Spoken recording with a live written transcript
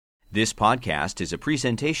This podcast is a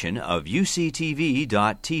presentation of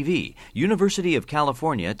UCTV.tv, University of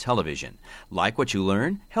California Television. Like what you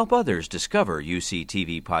learn? Help others discover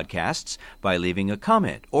UCTV podcasts by leaving a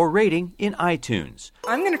comment or rating in iTunes.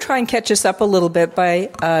 I'm going to try and catch us up a little bit by,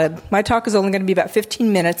 my talk is only going to be about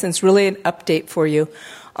 15 minutes, and it's really an update for you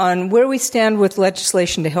on where we stand with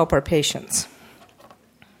legislation to help our patients.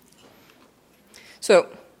 So,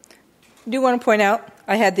 I do want to point out,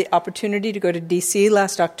 I had the opportunity to go to D.C.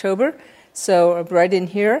 last October, so I'm right in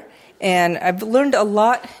here, and I've learned a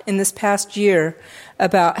lot in this past year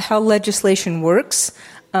about how legislation works.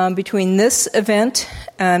 Between this event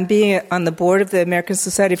and being on the board of the American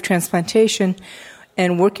Society of Transplantation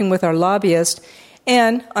and working with our lobbyist,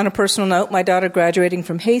 and on a personal note, my daughter graduating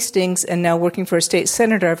from Hastings and now working for a state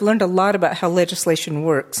senator, I've learned a lot about how legislation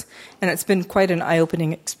works, and it's been quite an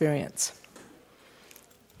eye-opening experience.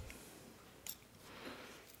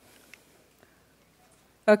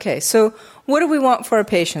 Okay, so what do we want for our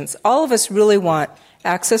patients? All of us really want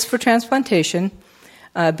access for transplantation,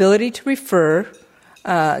 ability to refer,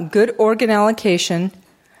 good organ allocation,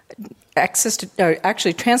 access to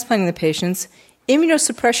actually transplanting the patients,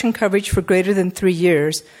 immunosuppression coverage for greater than 3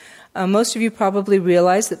 years. Most of you probably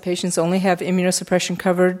realize that patients only have immunosuppression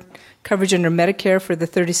coverage under Medicare for the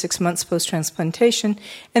 36 months post-transplantation,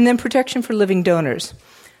 and then protection for living donors.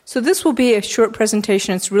 So this will be a short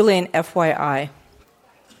presentation. It's really an FYI.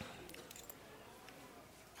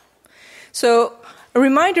 So, a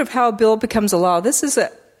reminder of how a bill becomes a law. This is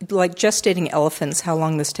like gestating elephants, how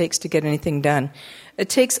long this takes to get anything done. It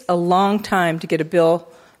takes a long time to get a bill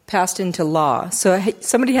passed into law. So,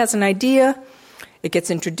 somebody has an idea, it gets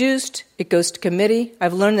introduced, it goes to committee.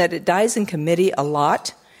 I've learned that it dies in committee a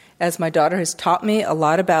lot, as my daughter has taught me a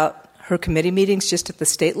lot about her committee meetings just at the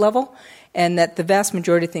state level, and that the vast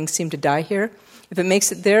majority of things seem to die here. If it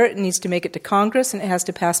makes it there, it needs to make it to Congress, and it has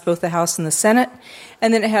to pass both the House and the Senate,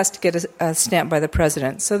 and then it has to get a stamp by the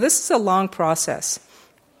President. So this is a long process.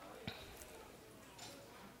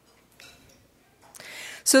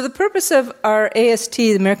 So the purpose of our AST,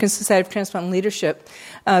 the American Society of Transplant Leadership,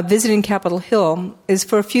 visiting Capitol Hill is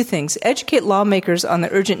for a few things. Educate lawmakers on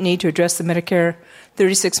the urgent need to address the Medicare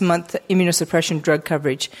 36-month immunosuppression drug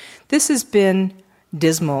coverage. This has been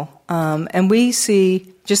dismal. And we see,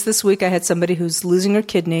 just this week I had somebody who's losing her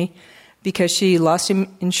kidney because she lost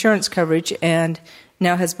insurance coverage and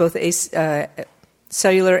now has both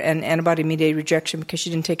cellular and antibody-mediated rejection because she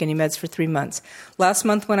didn't take any meds for 3 months. Last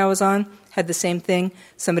month when I was on, had the same thing.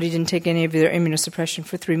 Somebody didn't take any of their immunosuppression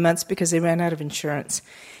for 3 months because they ran out of insurance.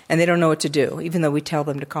 And they don't know what to do, even though we tell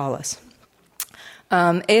them to call us.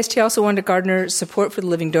 AST also wanted to garner support for the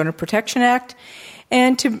Living Donor Protection Act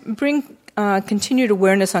and to bring continued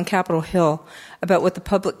awareness on Capitol Hill about what the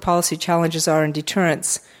public policy challenges are and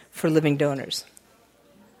deterrents for living donors.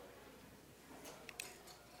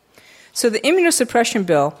 So the immunosuppression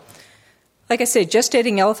bill, like I say,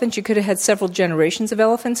 gestating elephants, you could have had several generations of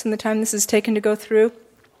elephants in the time this has taken to go through.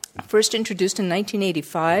 First introduced in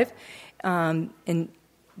 1985, and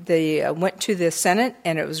they went to the Senate,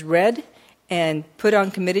 and it was read and put on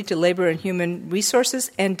Committee to Labor and Human Resources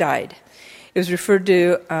and died. It was referred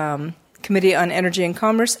to Committee on Energy and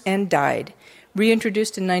Commerce and died.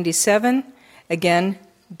 Reintroduced in 1997, again,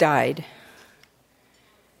 died.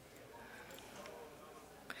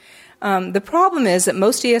 The problem is that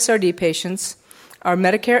most ESRD patients are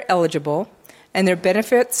Medicare eligible and their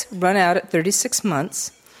benefits run out at 36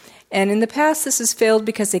 months. And in the past, this has failed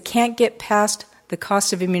because they can't get past the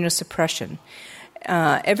cost of immunosuppression.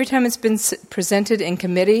 Every time it's been presented in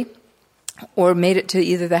committee, or made it to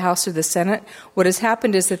either the House or the Senate, what has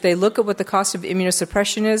happened is that they look at what the cost of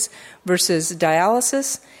immunosuppression is versus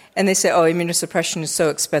dialysis, and they say, oh, immunosuppression is so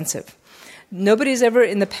expensive. Nobody's ever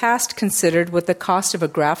in the past considered what the cost of a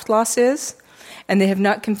graft loss is, and they have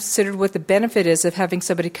not considered what the benefit is of having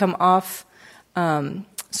somebody come off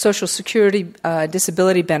Social Security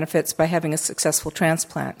disability benefits by having a successful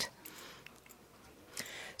transplant.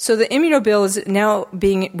 So the immuno bill is now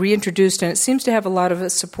being reintroduced, and it seems to have a lot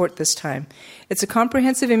of support this time. It's a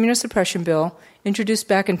comprehensive immunosuppression bill introduced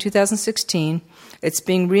back in 2016. It's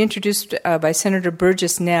being reintroduced by Senator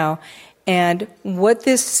Burgess now. And what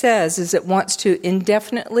this says is it wants to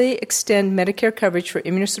indefinitely extend Medicare coverage for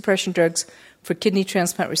immunosuppression drugs for kidney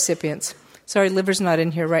transplant recipients. Sorry, liver's not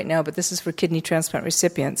in here right now, but this is for kidney transplant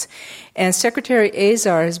recipients. And Secretary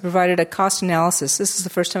Azar has provided a cost analysis. This is the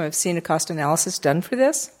first time I've seen a cost analysis done for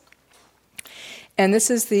this. And this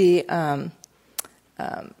is the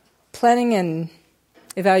planning and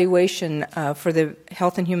evaluation for the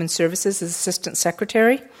Health and Human Services Assistant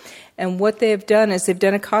Secretary. And what they have done is they've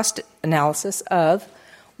done a cost analysis of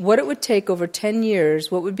what it would take over 10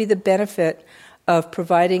 years, what would be the benefit of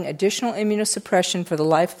providing additional immunosuppression for the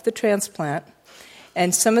life of the transplant.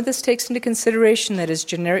 And some of this takes into consideration that as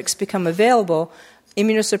generics become available,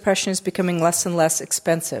 immunosuppression is becoming less and less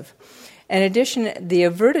expensive. In addition, the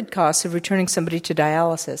averted costs of returning somebody to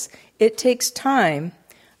dialysis. It takes time,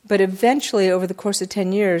 but eventually, over the course of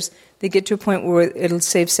 10 years, they get to a point where it'll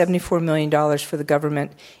save $74 million for the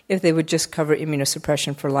government if they would just cover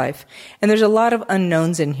immunosuppression for life. And there's a lot of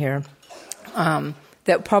unknowns in here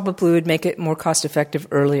that probably would make it more cost-effective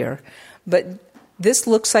earlier. But this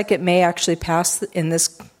looks like it may actually pass in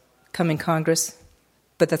this coming Congress,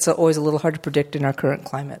 but that's always a little hard to predict in our current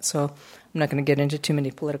climate. So I'm not going to get into too many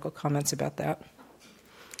political comments about that.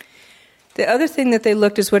 The other thing that they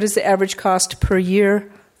looked is what is the average cost per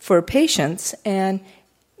year for patients, and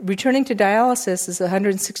returning to dialysis is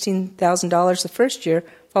 $116,000 the first year,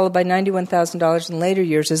 followed by $91,000 in later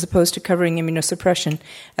years, as opposed to covering immunosuppression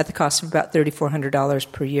at the cost of about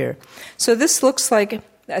 $3,400 per year. So this looks like,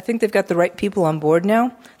 I think they've got the right people on board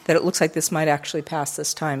now, that it looks like this might actually pass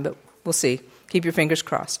this time, but we'll see. Keep your fingers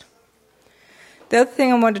crossed. The other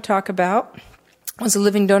thing I wanted to talk about was the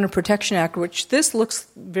Living Donor Protection Act, which this looks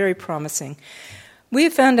very promising. We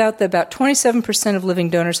have found out that about 27% of living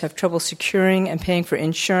donors have trouble securing and paying for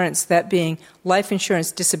insurance, that being life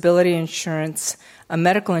insurance, disability insurance,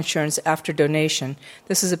 medical insurance after donation.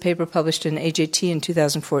 This is a paper published in AJT in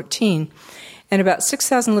 2014. And about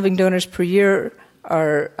 6,000 living donors per year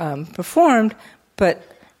are performed, but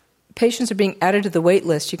patients are being added to the wait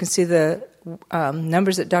list. You can see the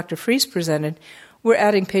numbers that Dr. Fries presented. We're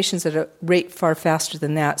adding patients at a rate far faster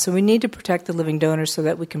than that. So we need to protect the living donors so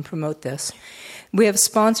that we can promote this. We have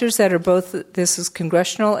sponsors that are both, this is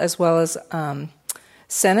congressional as well as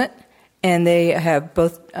Senate, and they have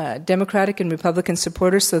both Democratic and Republican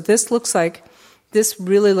supporters. So this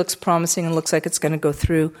really looks promising and looks like it's going to go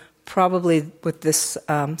through probably with this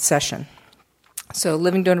session. So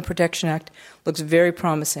Living Donor Protection Act looks very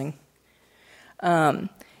promising.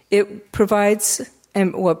 It provides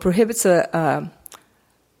prohibits a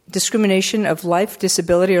discrimination of life,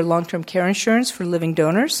 disability, or long-term care insurance for living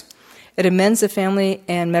donors. It amends the Family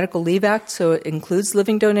and Medical Leave Act so it includes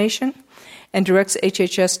living donation, and directs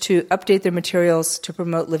HHS to update their materials to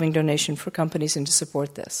promote living donation for companies and to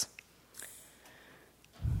support this.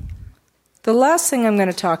 The last thing I'm going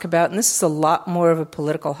to talk about, and this is a lot more of a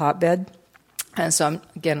political hotbed, and so I'm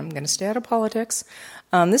going to stay out of politics.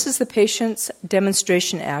 This is the Patients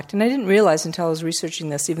Demonstration Act, and I didn't realize until I was researching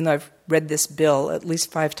this, even though I've read this bill at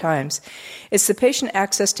least 5 times. It's the Patient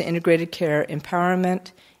Access to Integrated Care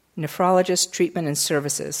Empowerment, Nephrologist Treatment and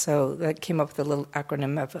Services. So that came up with a little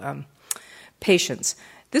acronym of patients.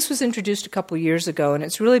 This was introduced a couple years ago, and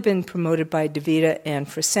it's really been promoted by DaVita and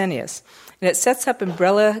Fresenius. And it sets up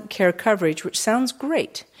umbrella care coverage, which sounds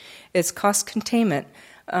great. It's cost containment,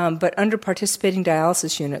 but under participating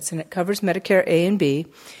dialysis units, and it covers Medicare A and B.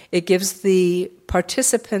 It gives the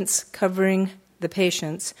participants covering the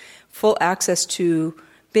patients full access to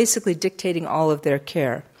basically dictating all of their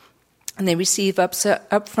care. And they receive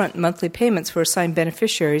upfront monthly payments for assigned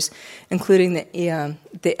beneficiaries, including the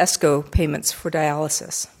ESCO payments for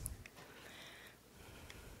dialysis.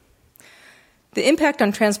 The impact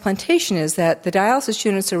on transplantation is that the dialysis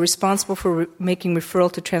units are responsible for making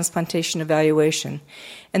referral to transplantation evaluation.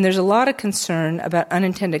 And there's a lot of concern about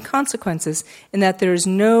unintended consequences in that there is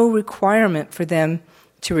no requirement for them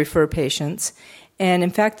to refer patients. And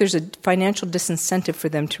in fact, there's a financial disincentive for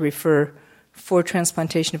them to refer for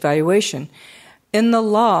transplantation evaluation. In the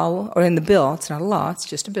law, or in the bill, it's not a law, it's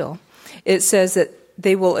just a bill, it says that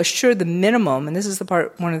they will assure the minimum, and this is the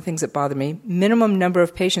part, one of the things that bother me, minimum number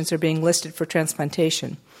of patients are being listed for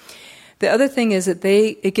transplantation. The other thing is that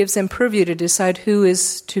it gives them purview to decide who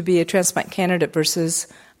is to be a transplant candidate versus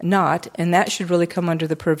not, and that should really come under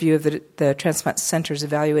the purview of the transplant centers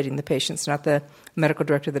evaluating the patients, not the medical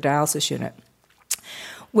director of the dialysis unit.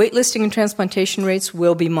 Waitlisting and transplantation rates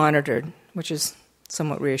will be monitored, which is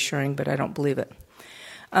somewhat reassuring, but I don't believe it.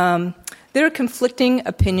 There are conflicting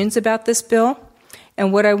opinions about this bill,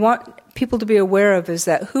 and what I want people to be aware of is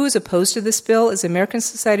that who is opposed to this bill is the American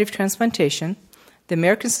Society of Transplantation, the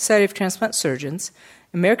American Society of Transplant Surgeons,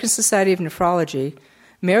 American Society of Nephrology,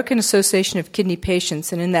 American Association of Kidney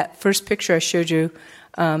Patients, and in that first picture I showed you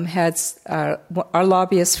had our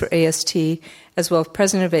lobbyists for AST, as well as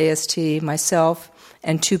president of AST, myself,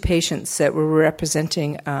 and 2 patients that were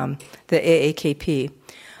representing the AAKP.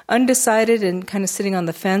 Undecided and kind of sitting on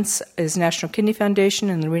the fence is National Kidney Foundation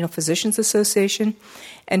and the Renal Physicians Association.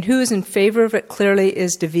 And who is in favor of it clearly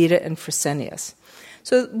is DaVita and Fresenius.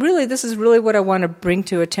 So really, this is really what I want to bring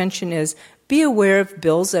to attention is be aware of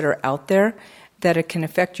bills that are out there. that it can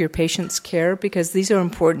affect your patient's care, because these are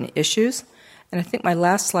important issues. And I think my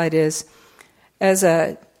last slide is, as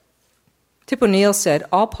Tip O'Neill said,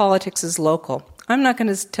 all politics is local. I'm not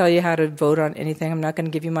going to tell you how to vote on anything. I'm not going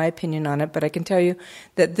to give you my opinion on it, but I can tell you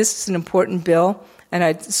that this is an important bill, and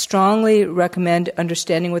I strongly recommend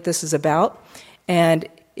understanding what this is about. And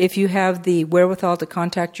if you have the wherewithal to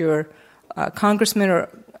contact your congressman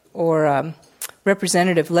or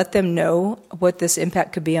representative, let them know what this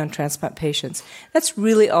impact could be on transplant patients. That's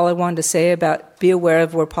really all I wanted to say about be aware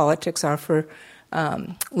of where politics are for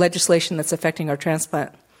legislation that's affecting our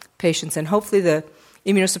transplant patients. And hopefully the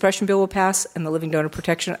immunosuppression bill will pass and the Living Donor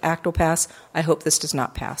Protection Act will pass. I hope this does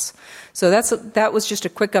not pass. So that was just a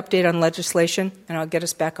quick update on legislation, and I'll get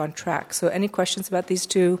us back on track. So any questions about these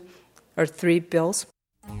 2 or 3 bills?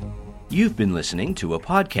 You've been listening to a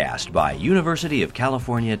podcast by University of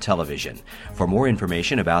California Television. For more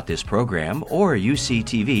information about this program or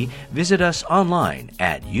UCTV, visit us online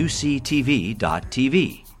at uctv.tv.